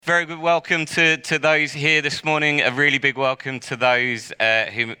Very good welcome to those here this morning. A really big welcome to those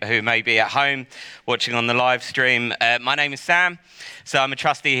who may be at home watching on the live stream. My name is Sam, so I'm a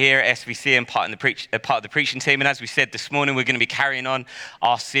trustee here at SVC and part of the preaching team. And as we said this morning, we're going to be carrying on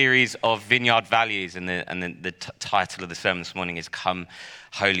our series of Vineyard Values, and the title of the sermon this morning is "Come,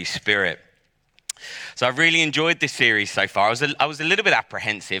 Holy Spirit." So I've really enjoyed this series so far. I was a little bit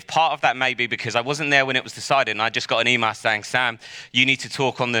apprehensive. Part of that may be because I wasn't there when it was decided, and I just got an email saying, "Sam, you need to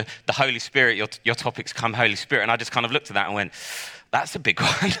talk on the Holy Spirit. Your topic's Come Holy Spirit." And I just kind of looked at that and went, that's a big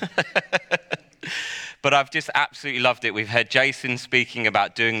one. But I've just absolutely loved it. We've heard Jason speaking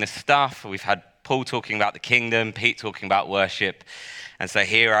about doing the stuff. We've had Paul talking about the kingdom, Pete talking about worship. And so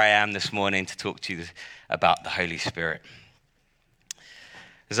here I am this morning to talk to you about the Holy Spirit.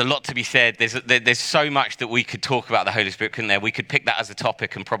 There's a lot to be said. There's so much that we could talk about the Holy Spirit, couldn't there? We could pick that as a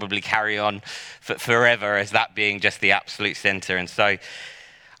topic and probably carry on forever as that being just the absolute center. And so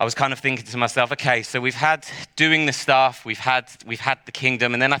I was kind of thinking to myself, okay, so we've had doing the stuff, we've had the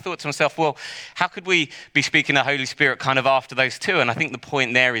kingdom, and then I thought to myself, well, how could we be speaking the Holy Spirit kind of after those two? And I think the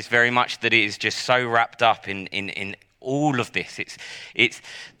point there is very much that it is just so wrapped up in all of this. It's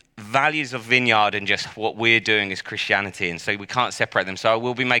values of Vineyard and just what we're doing as Christianity, and so we can't separate them. So I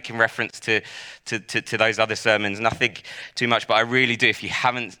will be making reference to those other sermons, nothing too much, but I really do. If you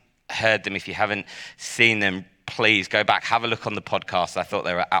haven't heard them, if you haven't seen them, please go back, have a look on the podcast. I thought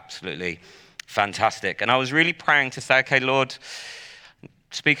they were absolutely fantastic. And I was really praying to say, okay, Lord,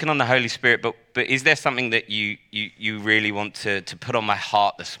 speaking on the Holy Spirit, but is there something that you really want to put on my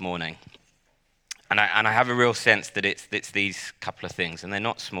heart this morning? And I have a real sense that it's these couple of things, and they're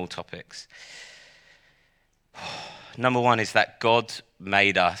not small topics. Number one is that God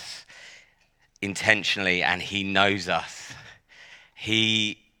made us intentionally, and he knows us.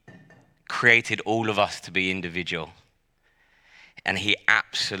 He created all of us to be individual, and he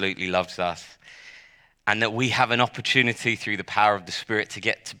absolutely loves us. And that we have an opportunity through the power of the Spirit to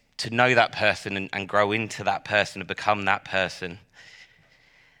get to know that person and grow into that person and become that person.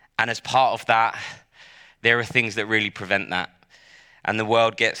 And as part of that, there are things that really prevent that. And the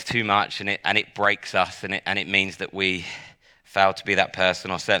world gets too much and it breaks us, and it means that we fail to be that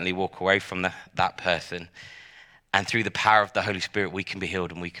person, or certainly walk away from that person. And through the power of the Holy Spirit, we can be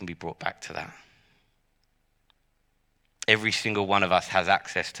healed and we can be brought back to that. Every single one of us has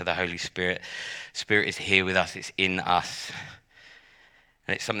access to the Holy Spirit. Spirit is here with us, it's in us.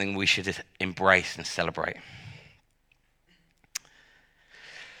 And it's something we should embrace and celebrate.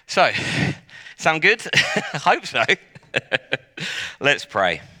 So, sound good? I hope so. Let's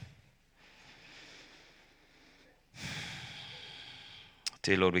pray.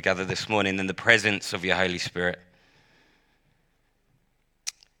 Dear Lord, we gather this morning in the presence of your Holy Spirit.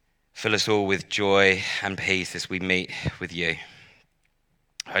 Fill us all with joy and peace as we meet with you.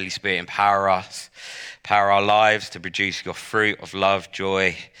 Holy Spirit, empower us, empower our lives to produce your fruit of love,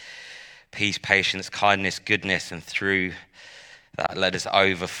 joy, peace, patience, kindness, goodness, and through that, let us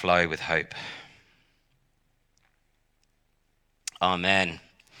overflow with hope. Amen.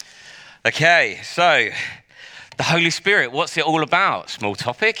 Okay, so the Holy Spirit, what's it all about? Small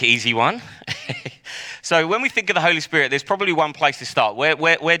topic, easy one. So when we think of the Holy Spirit, there's probably one place to start.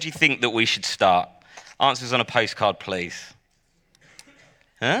 Where do you think that we should start? Answers on a postcard, please.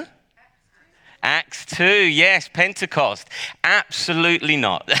 Huh? Acts 2, yes, Pentecost. Absolutely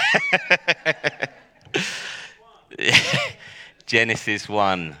not. Genesis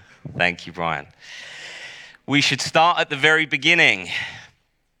 1. Thank you, Brian. We should start at the very beginning.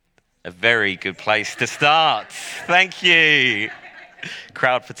 A very good place to start. Thank you.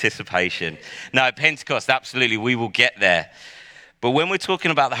 Crowd participation. No, Pentecost, absolutely, we will get there. But when we're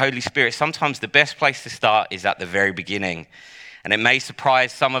talking about the Holy Spirit, sometimes the best place to start is at the very beginning. And it may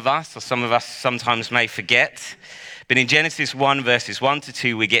surprise some of us, or some of us sometimes may forget. But in Genesis 1, verses 1 to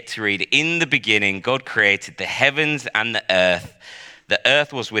 2, we get to read, "In the beginning, God created the heavens and the earth. The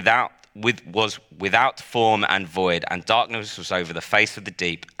earth was without form and void, and darkness was over the face of the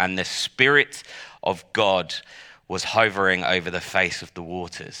deep, and the Spirit of God was hovering over the face of the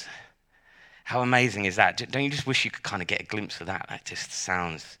waters." How amazing is that? Don't you just wish you could kind of get a glimpse of that? That just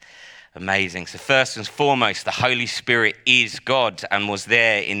sounds amazing. So first and foremost, the Holy Spirit is God and was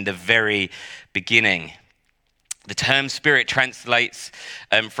there in the very beginning. The term spirit translates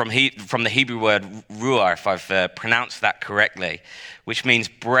from the Hebrew word ruah, if I've pronounced that correctly, which means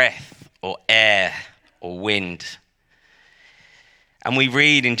breath or air or wind. And we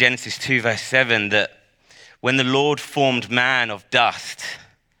read in Genesis 2 verse 7 that when the Lord formed man of dust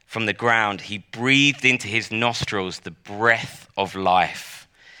from the ground, he breathed into his nostrils the breath of life,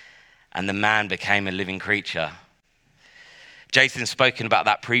 and the man became a living creature. Jason's spoken about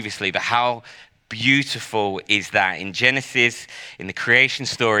that previously, but how beautiful is that? In Genesis, in the creation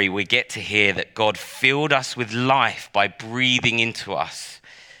story, we get to hear that God filled us with life by breathing into us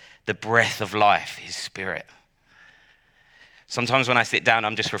the breath of life, his spirit. Sometimes when I sit down,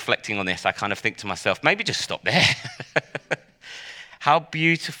 I'm just reflecting on this. I kind of think to myself, maybe just stop there. How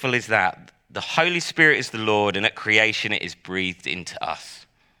beautiful is that? The Holy Spirit is the Lord, and at creation it is breathed into us.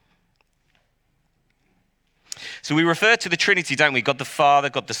 So we refer to the Trinity, don't we? God the Father,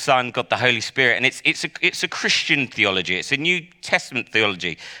 God the Son, God the Holy Spirit. And it's a Christian theology. It's a New Testament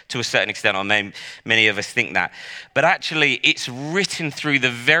theology to a certain extent, or many of us think that. But actually, it's written through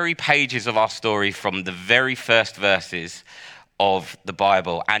the very pages of our story from the very first verses of the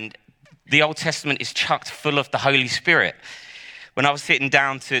Bible. And the Old Testament is chucked full of the Holy Spirit. When I was sitting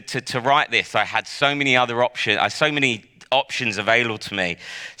down to write this, I had so many options available to me.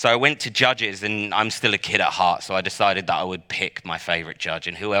 So I went to Judges, and I'm still a kid at heart, so I decided that I would pick my favorite judge.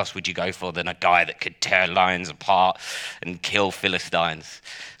 And who else would you go for than a guy that could tear lions apart and kill Philistines?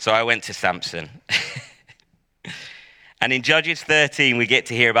 So I went to Samson. And in Judges 13, we get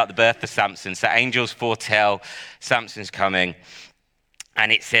to hear about the birth of Samson. So angels foretell Samson's coming.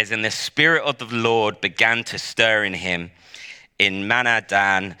 And it says, and the Spirit of the Lord began to stir in him in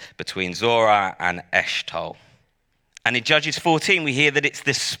Manadan between Zorah and Eshtaol. And in Judges 14, we hear that it's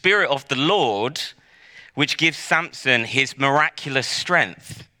the Spirit of the Lord which gives Samson his miraculous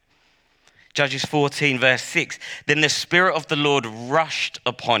strength. Judges 14, verse 6. Then the Spirit of the Lord rushed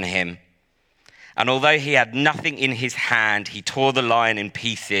upon him. And although he had nothing in his hand, he tore the lion in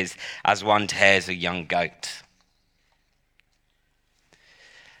pieces as one tears a young goat.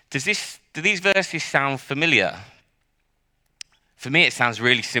 Do these verses sound familiar? For me, it sounds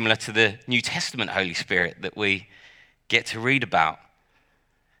really similar to the New Testament Holy Spirit that we get to read about.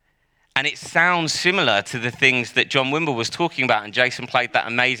 And it sounds similar to the things that John Wimber was talking about, and Jason played that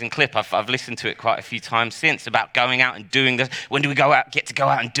amazing clip. I've listened to it quite a few times since, about going out and doing this. When do we get to go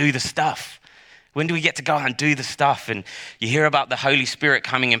out and do the stuff? When do we get to go out and do the stuff? And you hear about the Holy Spirit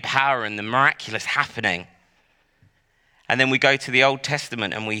coming in power and the miraculous happening. And then we go to the Old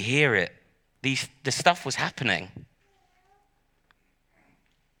Testament and we hear it. The stuff was happening.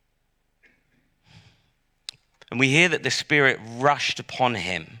 And we hear that the Spirit rushed upon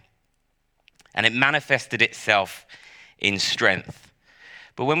him, and it manifested itself in strength.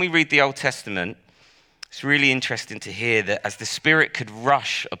 But when we read the Old Testament, it's really interesting to hear that as the Spirit could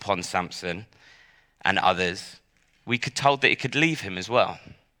rush upon Samson and others, we could told that it could leave him as well.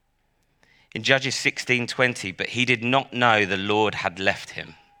 In Judges 16:20, but he did not know the Lord had left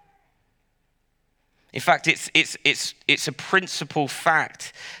him. In fact, it's a principal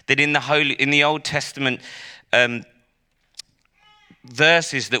fact that in the Old Testament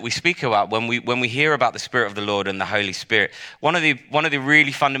verses that we speak about when we hear about the Spirit of the Lord and the Holy Spirit, one of the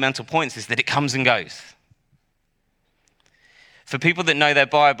really fundamental points is that it comes and goes. For people that know their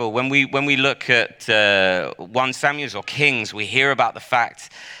Bible, when we look at 1 Samuel or Kings, we hear about the fact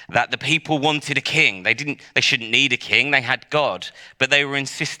that the people wanted a king. They shouldn't need a king. They had God, but they were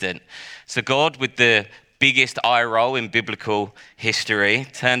insistent. So God, with the biggest eye roll in biblical history,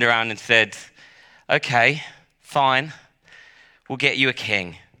 turned around and said, "Okay, fine, we'll get you a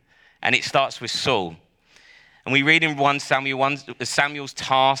king." And it starts with Saul. And we read in 1 Samuel, Samuel's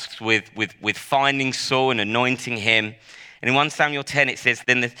tasked with finding Saul and anointing him. And in 1 Samuel 10, it says,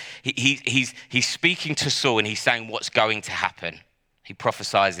 then he's speaking to Saul and he's saying what's going to happen. He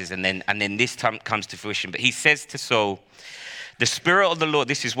prophesizes and then this time comes to fruition. But he says to Saul, the Spirit of the Lord,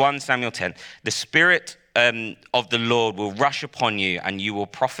 this is 1 Samuel 10, the Spirit of the Lord will rush upon you and you will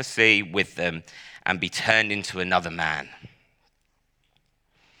prophesy with them and be turned into another man.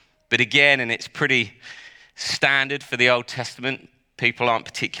 But again, and it's pretty standard for the Old Testament, people aren't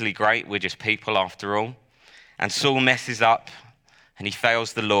particularly great. We're just people after all. And Saul messes up and he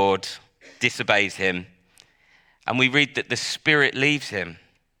fails the Lord, disobeys him. And we read that the Spirit leaves him.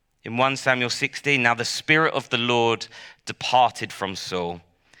 In 1 Samuel 16, now the Spirit of the Lord departed from Saul,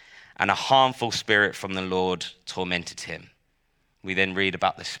 and a harmful spirit from the Lord tormented him. We then read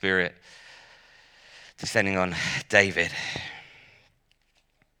about the Spirit descending on David.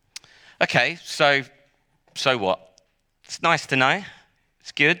 Okay, so what? It's nice to know.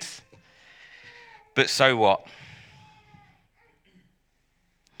 It's good. But so what?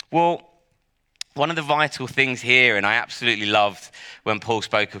 Well, one of the vital things here, and I absolutely loved when Paul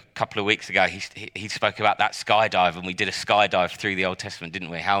spoke a couple of weeks ago, he spoke about that skydive, and we did a skydive through the Old Testament, didn't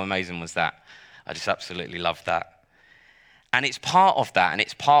we? How amazing was that? I just absolutely loved that. And it's part of that, and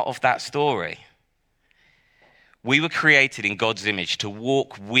it's part of that story. We were created in God's image to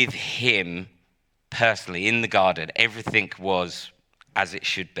walk with him personally in the garden. Everything was as it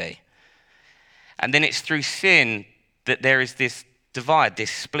should be. And then it's through sin that there is this divide, this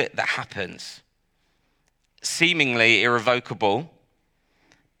split that happens. Seemingly irrevocable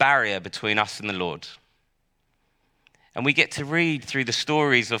barrier between us and the Lord. And we get to read through the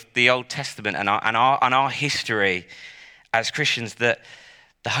stories of the Old Testament and our history as Christians that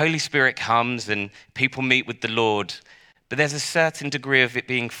the Holy Spirit comes and people meet with the Lord, but there's a certain degree of it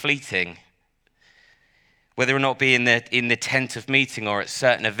being fleeting. Whether or not be in the tent of meeting or at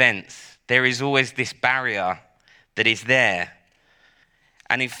certain events, there is always this barrier that is there.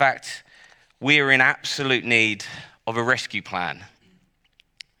 And in fact, we are in absolute need of a rescue plan.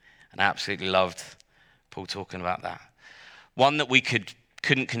 And I absolutely loved Paul talking about that. One that we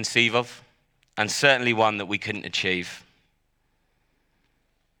couldn't conceive of, and certainly one that we couldn't achieve.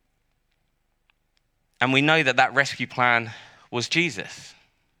 And we know that rescue plan was Jesus.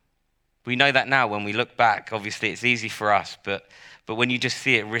 We know that now when we look back. Obviously, it's easy for us, but when you just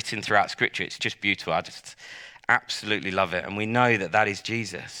see it written throughout Scripture, it's just beautiful. I just absolutely love it. And we know that is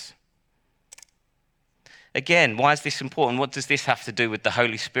Jesus. Again, why is this important? What does this have to do with the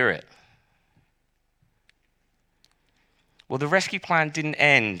Holy Spirit? Well, the rescue plan didn't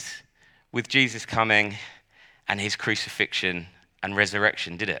end with Jesus coming and his crucifixion and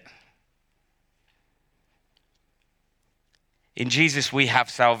resurrection, did it? In Jesus, we have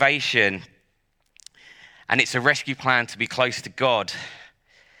salvation, and it's a rescue plan to be close to God,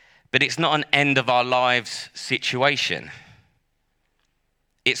 but it's not an end of our lives situation.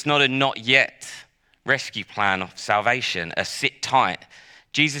 It's not a not yet rescue plan of salvation, a sit tight.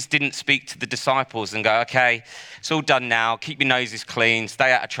 Jesus didn't speak to the disciples and go, okay, it's all done now, keep your noses clean,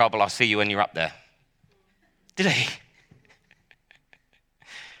 stay out of trouble, I'll see you when you're up there. Did he?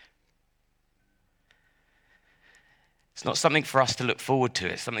 It's not something for us to look forward to,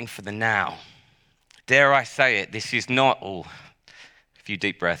 it's something for the now. Dare I say it, this is not, a few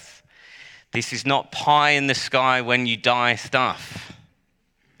deep breaths, this is not pie in the sky when you die stuff.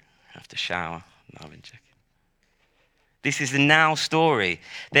 I have to shower. No, I'm joking. This is the now story.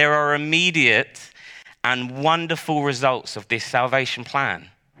 There are immediate and wonderful results of this salvation plan.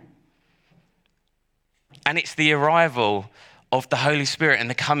 And it's the arrival of the Holy Spirit and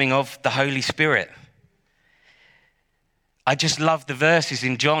the coming of the Holy Spirit. I just love the verses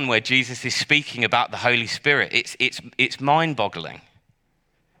in John where Jesus is speaking about the Holy Spirit. It's mind-boggling.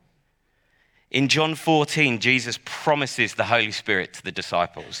 In John 14, Jesus promises the Holy Spirit to the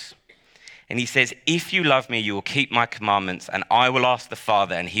disciples. And he says, if you love me, you will keep my commandments, and I will ask the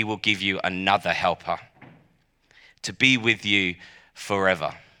Father, and he will give you another helper to be with you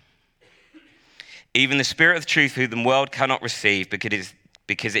forever. Even the Spirit of truth, who the world cannot receive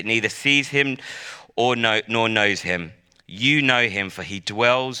because it neither sees him nor knows him. You know him, for he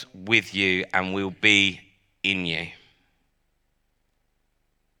dwells with you and will be in you.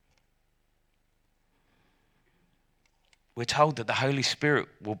 We're told that the Holy Spirit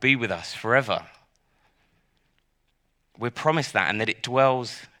will be with us forever. We're promised that, and that it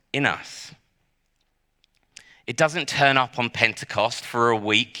dwells in us. It doesn't turn up on Pentecost for a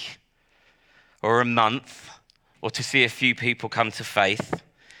week or a month or to see a few people come to faith.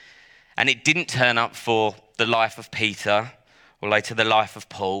 And it didn't turn up for the life of Peter or later the life of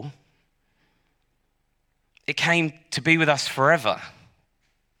Paul. It came to be with us forever.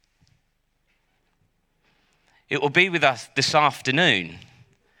 It will be with us this afternoon.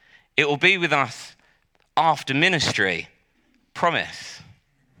 It will be with us after ministry. Promise.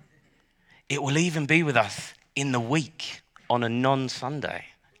 It will even be with us in the week on a non-Sunday,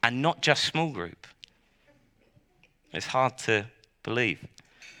 and not just small group. It's hard to believe.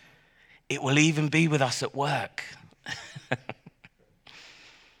 It will even be with us at work.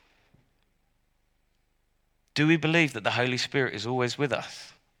 Do we believe that the Holy Spirit is always with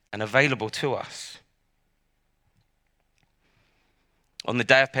us and available to us? On the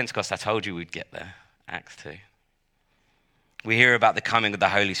day of Pentecost, I told you we'd get there, Acts 2. We hear about the coming of the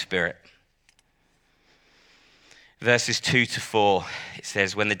Holy Spirit. Verses 2-4, it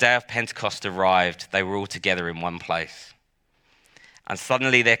says, when the day of Pentecost arrived, they were all together in one place. And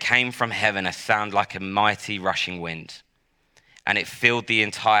suddenly there came from heaven a sound like a mighty rushing wind, and it filled the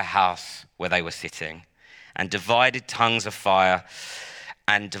entire house where they were sitting. And divided tongues as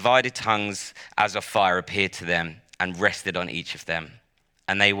of fire appeared to them and rested on each of them.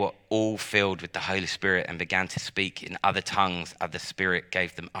 And they were all filled with the Holy Spirit and began to speak in other tongues as the Spirit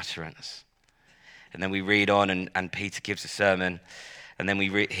gave them utterance. And then we read on, and Peter gives a sermon. And then we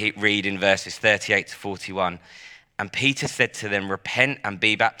read in verses 38-41. And Peter said to them, repent and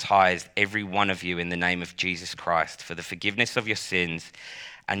be baptized, every one of you, in the name of Jesus Christ, for the forgiveness of your sins,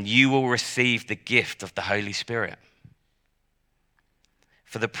 and you will receive the gift of the Holy Spirit.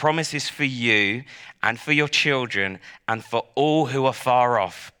 For the promise is for you and for your children and for all who are far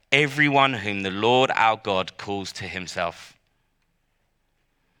off, everyone whom the Lord our God calls to himself."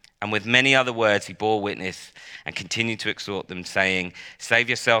 And with many other words he bore witness and continued to exhort them, saying, "Save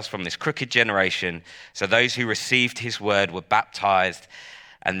yourselves from this crooked generation." So those who received his word were baptized,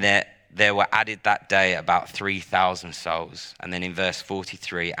 and there were added that day about 3,000 souls. And then in verse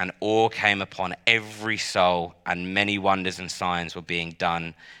 43, "And awe came upon every soul, and many wonders and signs were being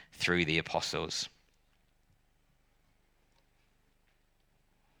done through the apostles."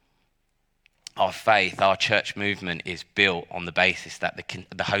 Our faith, our church movement is built on the basis that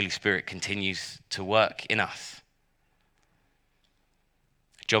the Holy Spirit continues to work in us.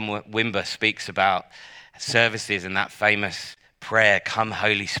 John Wimber speaks about services and that famous prayer, "Come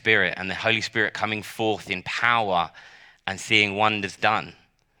Holy Spirit," and the Holy Spirit coming forth in power and seeing wonders done.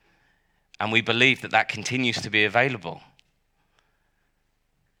 And we believe that continues to be available.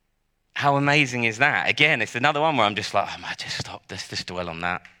 How amazing is that? Again, it's another one where I'm just like, I might just stop. Let's just dwell on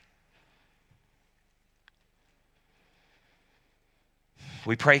that.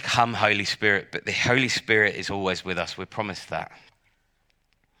 We pray, "Come Holy Spirit," but the Holy Spirit is always with us. We're promised that.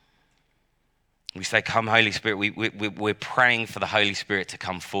 We say, "Come Holy Spirit." We're praying for the Holy Spirit to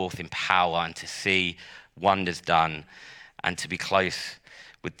come forth in power and to see wonders done and to be close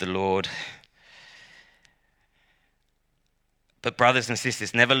with the Lord. But brothers and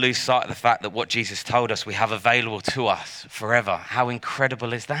sisters, never lose sight of the fact that what Jesus told us we have available to us forever. How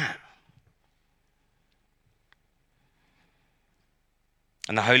incredible is that?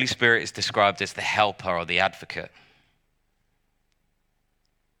 And the Holy Spirit is described as the helper or the advocate.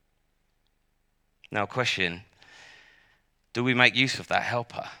 Now, question, do we make use of that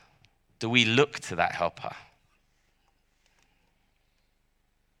helper? Do we look to that helper?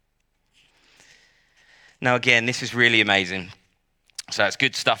 Now, again, this is really amazing. So it's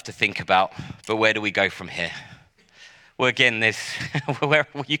good stuff to think about, but where do we go from here? Well, again,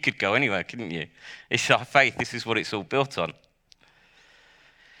 you could go anywhere, couldn't you? It's our faith. This is what it's all built on.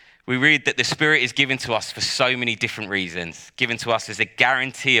 We read that the Spirit is given to us for so many different reasons, given to us as a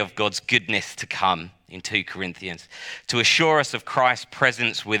guarantee of God's goodness to come in 2 Corinthians, to assure us of Christ's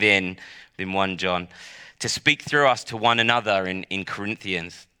presence within in 1 John, to speak through us to one another in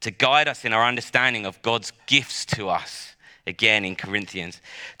Corinthians, to guide us in our understanding of God's gifts to us, again in Corinthians,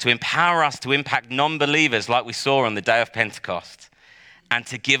 to empower us to impact non-believers like we saw on the day of Pentecost, and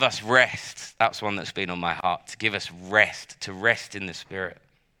to give us rest. That's one that's been on my heart, to give us rest, to rest in the Spirit.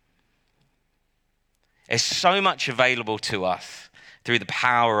 There's so much available to us through the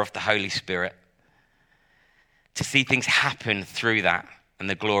power of the Holy Spirit to see things happen through that and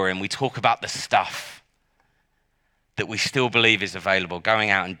the glory. And we talk about the stuff that we still believe is available, going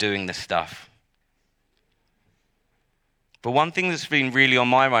out and doing the stuff. But one thing that's been really on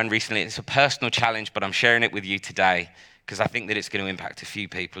my mind recently, it's a personal challenge, but I'm sharing it with you today because I think that it's going to impact a few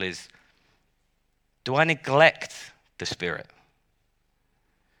people, is, do I neglect the Spirit?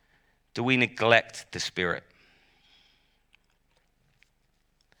 Do we neglect the Spirit?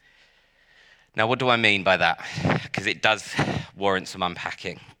 Now, what do I mean by that? Because it does warrant some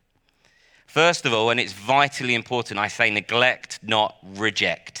unpacking. First of all, and it's vitally important, I say neglect, not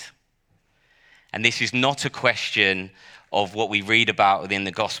reject. And this is not a question of what we read about within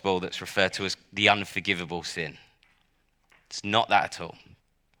the gospel that's referred to as the unforgivable sin. It's not that at all.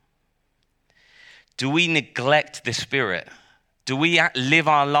 Do we neglect the Spirit? Do we live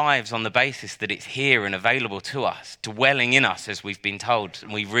our lives on the basis that it's here and available to us, dwelling in us as we've been told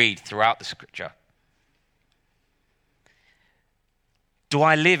and we read throughout the scripture? Do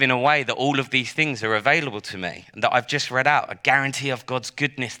I live in a way that all of these things are available to me and that I've just read out, a guarantee of God's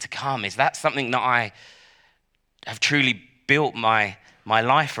goodness to come? Is that something that I have truly built my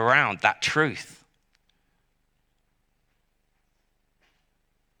life around, that truth?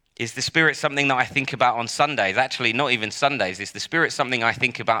 Is the Spirit something that I think about on Sundays? Actually, not even Sundays. Is the Spirit something I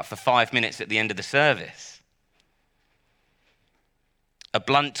think about for 5 minutes at the end of the service? A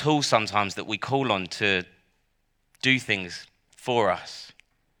blunt tool sometimes that we call on to do things for us.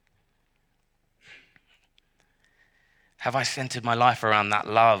 Have I centered my life around that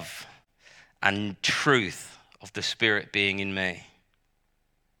love and truth of the Spirit being in me?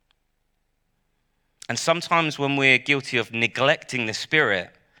 And sometimes when we're guilty of neglecting the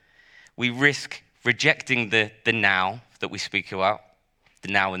Spirit, we risk rejecting the now that we speak about, the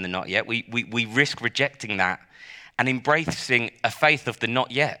now and the not yet. We risk rejecting that and embracing a faith of the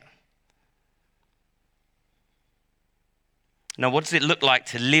not yet. Now, what does it look like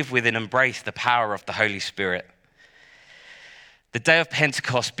to live with and embrace the power of the Holy Spirit? The day of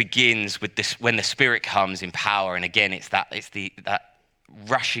Pentecost begins with this, when the Spirit comes in power. And again, it's that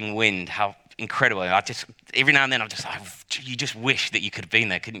rushing wind. How incredible. Every now and then I'm just like, you just wish that you could have been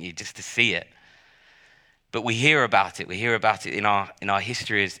there, couldn't you? Just to see it. But we hear about it. We hear about it in our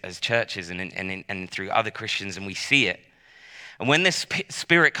history as churches and through other Christians, and we see it. And when this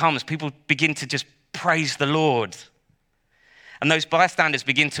Spirit comes, people begin to just praise the Lord. And those bystanders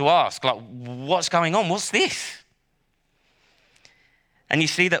begin to ask, like, what's going on? What's this? And you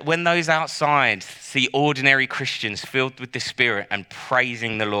see that when those outside see ordinary Christians filled with the Spirit and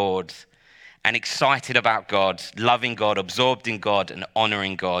praising the Lord and excited about God, loving God, absorbed in God and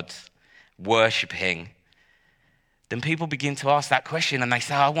honoring God, worshiping, then people begin to ask that question and they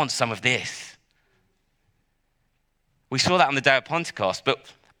say, I want some of this. We saw that on the day of Pentecost, but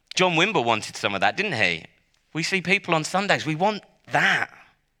John Wimber wanted some of that, didn't he? We see people on Sundays, we want that.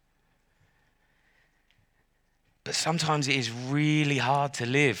 But sometimes it is really hard to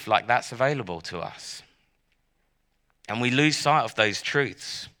live like that's available to us. And we lose sight of those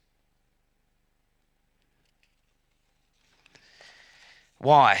truths.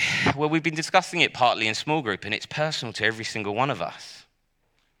 Why? Well, we've been discussing it partly in small group, and it's personal to every single one of us.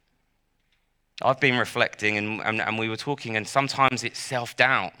 I've been reflecting, and we were talking, and sometimes it's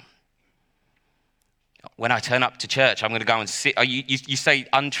self-doubt. When I turn up to church, I'm going to go and sit. You say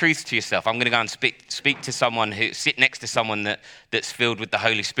untruths to yourself. I'm going to go and speak to someone sit next to someone that's filled with the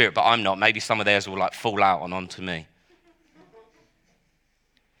Holy Spirit, but I'm not. Maybe some of theirs will like fall out and onto me.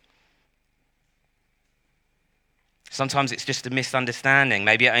 Sometimes it's just a misunderstanding.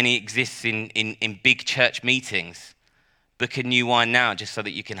 Maybe it only exists in big church meetings. Book a new wine now just so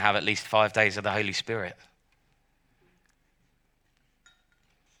that you can have at least 5 days of the Holy Spirit.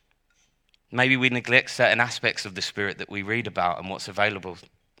 Maybe we neglect certain aspects of the Spirit that we read about and what's available.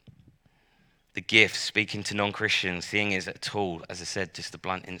 The gifts, speaking to non-Christians, seeing is a tool, as I said, just a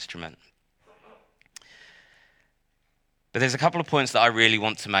blunt instrument. But there's a couple of points that I really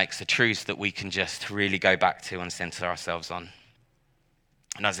want to make, so truths that we can just really go back to and center ourselves on.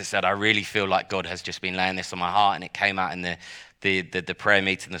 And as I said, I really feel like God has just been laying this on my heart, and it came out in the prayer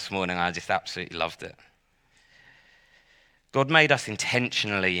meeting this morning. I just absolutely loved it. God made us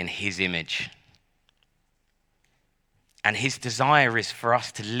intentionally in his image. And his desire is for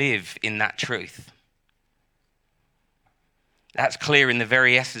us to live in that truth. That's clear in the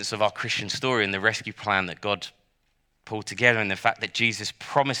very essence of our Christian story and the rescue plan that God pulled together, and the fact that Jesus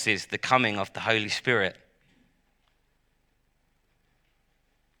promises the coming of the Holy Spirit.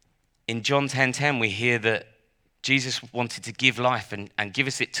 In John 10:10, we hear that Jesus wanted to give life and give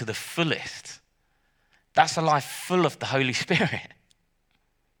us it to the fullest. That's a life full of the Holy Spirit.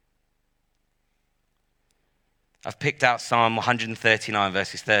 I've picked out Psalm 139,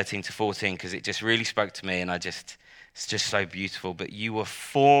 verses 13 to 14, because it just really spoke to me, and it's just so beautiful. But you were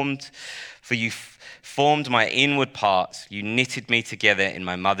formed, for you formed my inward parts. You knitted me together in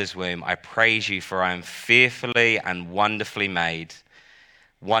my mother's womb. I praise you, for I am fearfully and wonderfully made.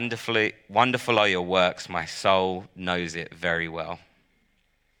 Wonderful are your works. My soul knows it very well.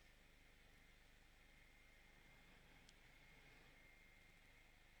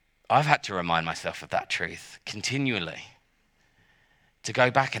 I've had to remind myself of that truth continually, to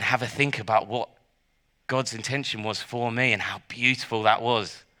go back and have a think about what God's intention was for me and how beautiful that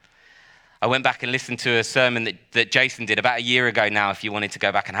was. I went back and listened to a sermon that Jason did about a year ago now, if you wanted to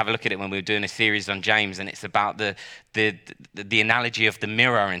go back and have a look at it, when we were doing a series on James, and it's about the analogy of the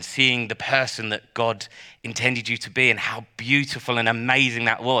mirror and seeing the person that God intended you to be and how beautiful and amazing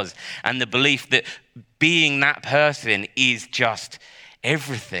that was, and the belief that being that person is just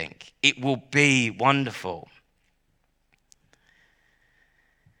everything. It will be wonderful.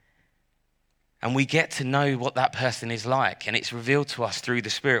 And we get to know what that person is like, and it's revealed to us through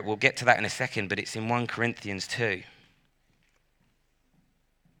the Spirit. We'll get to that in a second, but it's in 1 Corinthians 2.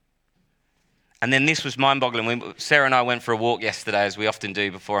 And then this was mind-boggling. Sarah and I went for a walk yesterday, as we often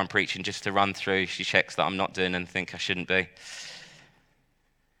do before I'm preaching, just to run through. She checks that I'm not doing anything I shouldn't be.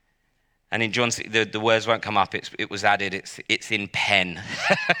 And in John, the words won't come up. It was added. It's in pen.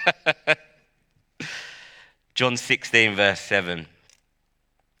 John 16, verse 7.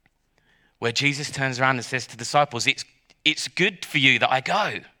 Where Jesus turns around and says to the disciples, it's good for you that I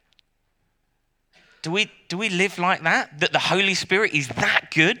go. Do we live like that? That the Holy Spirit is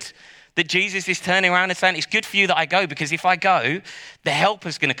that good? That Jesus is turning around and saying, it's good for you that I go, because if I go, the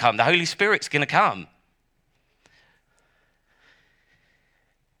Helper's going to come. The Holy Spirit's going to come.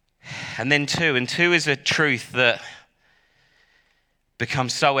 And then two is a truth that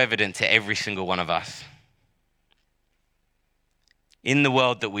becomes so evident to every single one of us. In the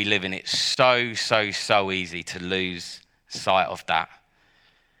world that we live in, it's so easy to lose sight of that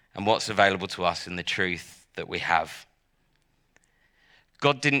and what's available to us in the truth that we have.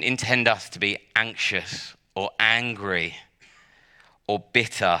 God didn't intend us to be anxious or angry or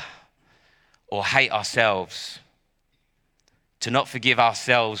bitter or hate ourselves, to not forgive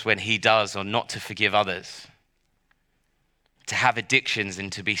ourselves when he does, or not to forgive others, to have addictions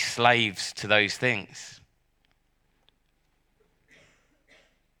and to be slaves to those things.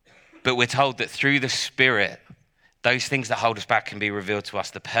 But we're told that through the Spirit, those things that hold us back can be revealed to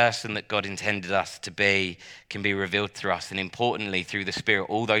us. The person that God intended us to be can be revealed through us. And importantly, through the Spirit,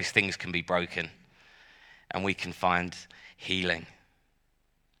 all those things can be broken and we can find healing.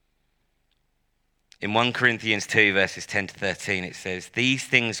 In 1 Corinthians 2, verses 10 to 13, it says, "These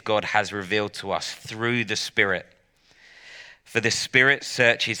things God has revealed to us through the Spirit. For the Spirit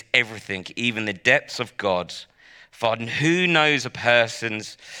searches everything, even the depths of God. For who knows a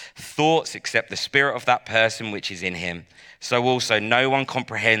person's thoughts except the spirit of that person which is in him? So also no one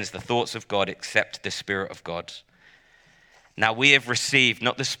comprehends the thoughts of God except the Spirit of God. Now we have received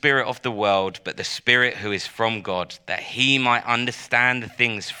not the spirit of the world, but the Spirit who is from God, that he might understand the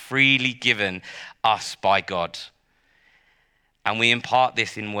things freely given us by God. And we impart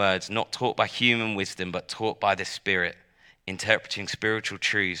this in words, not taught by human wisdom, but taught by the Spirit, interpreting spiritual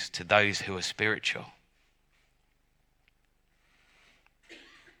truths to those who are spiritual."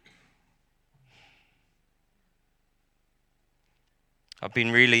 I've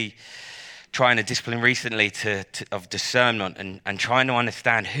been really trying a discipline recently of discernment and trying to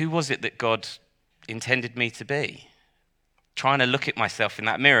understand who was it that God intended me to be. Trying to look at myself in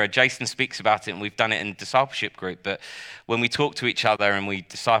that mirror. Jason speaks about it and we've done it in discipleship group, but when we talk to each other and we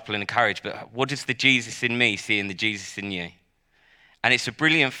disciple and encourage, but what does the Jesus in me see in the Jesus in you? And it's a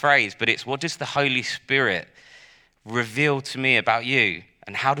brilliant phrase, but it's what does the Holy Spirit reveal to me about you?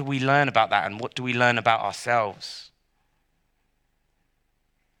 And how do we learn about that? And what do we learn about ourselves?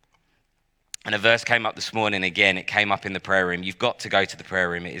 And a verse came up this morning again. It came up in the prayer room. You've got to go to the prayer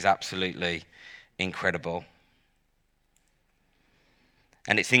room. It is absolutely incredible.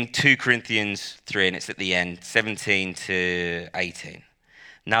 And it's in 2 Corinthians 3, and it's at the end, 17 to 18.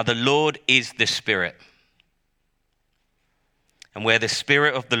 "Now the Lord is the Spirit. And where the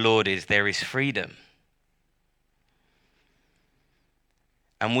Spirit of the Lord is, there is freedom.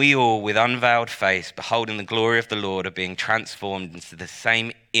 And we all, with unveiled face, beholding the glory of the Lord, are being transformed into the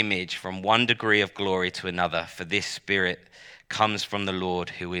same image from one degree of glory to another. For this Spirit comes from the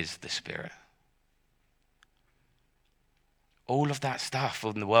Lord, who is the Spirit." All of that stuff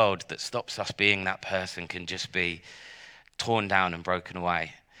in the world that stops us being that person can just be torn down and broken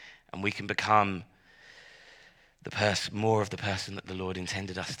away. And we can become more of the person that the Lord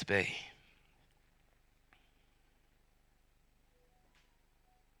intended us to be.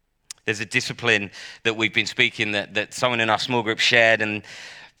 There's a discipline that we've been speaking that someone in our small group shared, and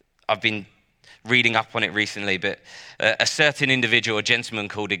I've been reading up on it recently, but a certain individual, a gentleman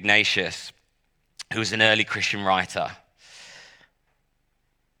called Ignatius, who was an early Christian writer,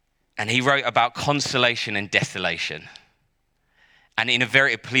 and he wrote about consolation and desolation. And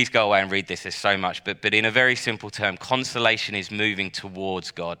please go away and read this, there's so much, but in a very simple term, consolation is moving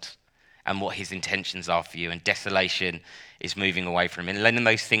towards God and what his intentions are for you, and desolation is moving away from him and letting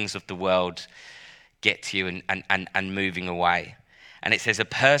those things of the world get to you and moving away. And it says, "A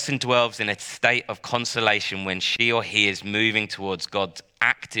person dwells in a state of consolation when she or he is moving towards God's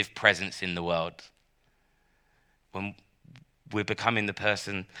active presence in the world." When we're becoming the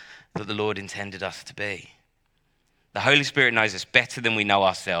person that the Lord intended us to be. The Holy Spirit knows us better than we know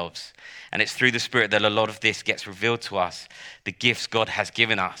ourselves. And it's through the Spirit that a lot of this gets revealed to us, the gifts God has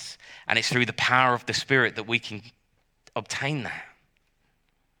given us. And it's through the power of the Spirit that we can obtain that.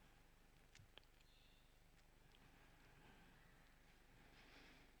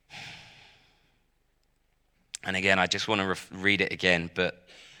 And again, I just want to read it again, but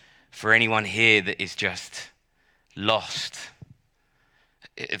for anyone here that is just lost,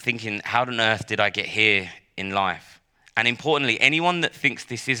 thinking, how on earth did I get here in life? And importantly, anyone that thinks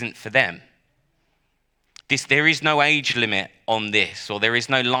this isn't for them, there is no age limit on this, or there is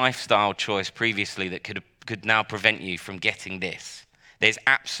no lifestyle choice previously that could now prevent you from getting this. There's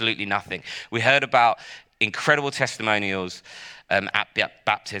absolutely nothing. We heard about incredible testimonials at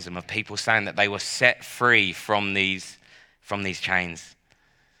baptism of people saying that they were set free from these chains.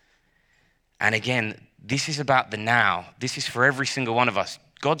 And again, this is about the now. This is for every single one of us.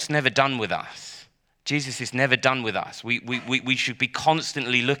 God's never done with us. Jesus is never done with us. We should be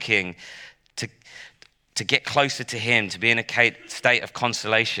constantly looking to get closer to him, to be in a state of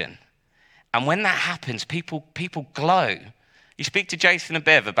consolation. And when that happens, people glow. You speak to Jason and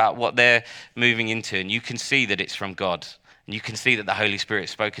Bev about what they're moving into, and you can see that it's from God. And you can see that the Holy Spirit has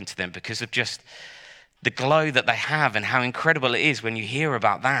spoken to them because of just the glow that they have and how incredible it is when you hear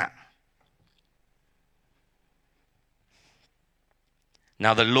about that.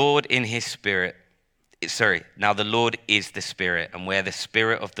 Now the Lord is the Spirit, and where the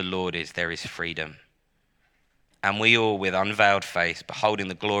Spirit of the Lord is, there is freedom. And we all, with unveiled face, beholding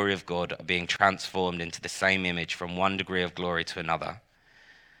the glory of God, are being transformed into the same image from one degree of glory to another.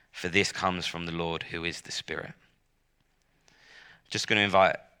 For this comes from the Lord, who is the Spirit. Just going to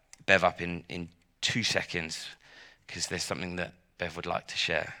invite Bev up in 2 seconds, because there's something that Bev would like to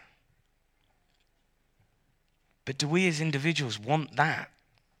share. But do we as individuals want that?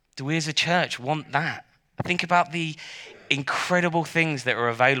 Do we as a church want that? Think about the incredible things that are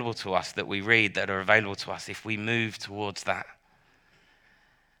available to us, that we read, that are available to us if we move towards that.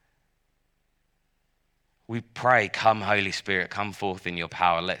 We pray, come Holy Spirit, come forth in your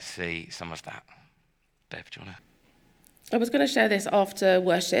power. Let's see some of that. Bev, do you want to? I was going to share this after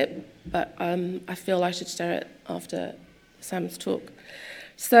worship, but I feel I should share it after Sam's talk.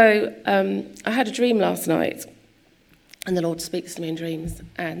 So I had a dream last night, and the Lord speaks to me in dreams.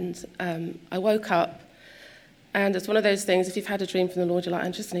 And I woke up, and it's one of those things, if you've had a dream from the Lord, you're like, I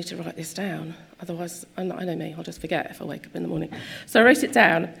just need to write this down. Otherwise, I know me, I'll just forget if I wake up in the morning. So I wrote it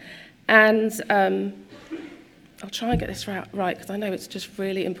down, and I'll try and get this right, because I know it's just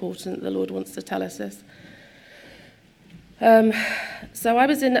really important. The Lord wants to tell us this. So I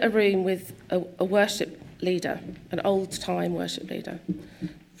was in a room with a worship leader, an old-time worship leader,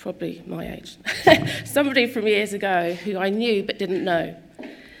 probably my age, somebody from years ago who I knew but didn't know.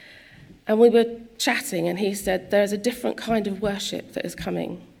 And we were chatting, and he said, there's a different kind of worship that is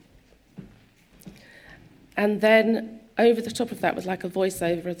coming. And then over the top of that was like a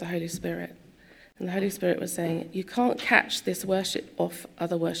voiceover of the Holy Spirit. And the Holy Spirit was saying, you can't catch this worship off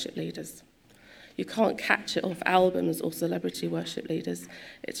other worship leaders. You can't catch it off albums or celebrity worship leaders.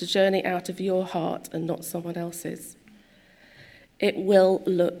 It's a journey out of your heart and not someone else's. It will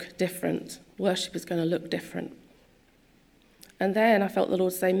look different. Worship is going to look different. And then I felt the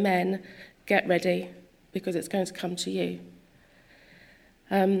Lord say, men, get ready, because it's going to come to you.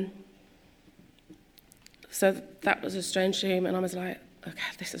 So that was a strange dream, and I was like, okay,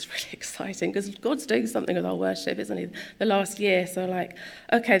 this is really exciting, because God's doing something with our worship, isn't he, the last year. So like,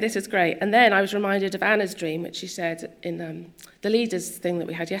 okay, this is great. And then I was reminded of Anna's dream, which she shared in the leaders thing that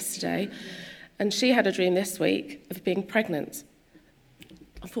we had yesterday. And she had a dream this week of being pregnant.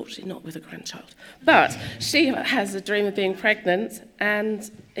 Unfortunately not with a grandchild. But she has a dream of being pregnant, and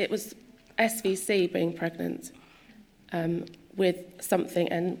it was SVC being pregnant with something,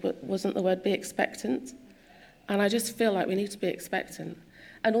 and wasn't the word be expectant? And I just feel like we need to be expectant.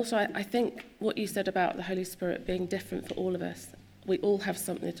 And also, I think what you said about the Holy Spirit being different for all of us, we all have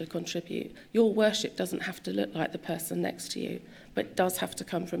something to contribute. Your worship doesn't have to look like the person next to you, but it does have to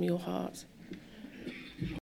come from your heart.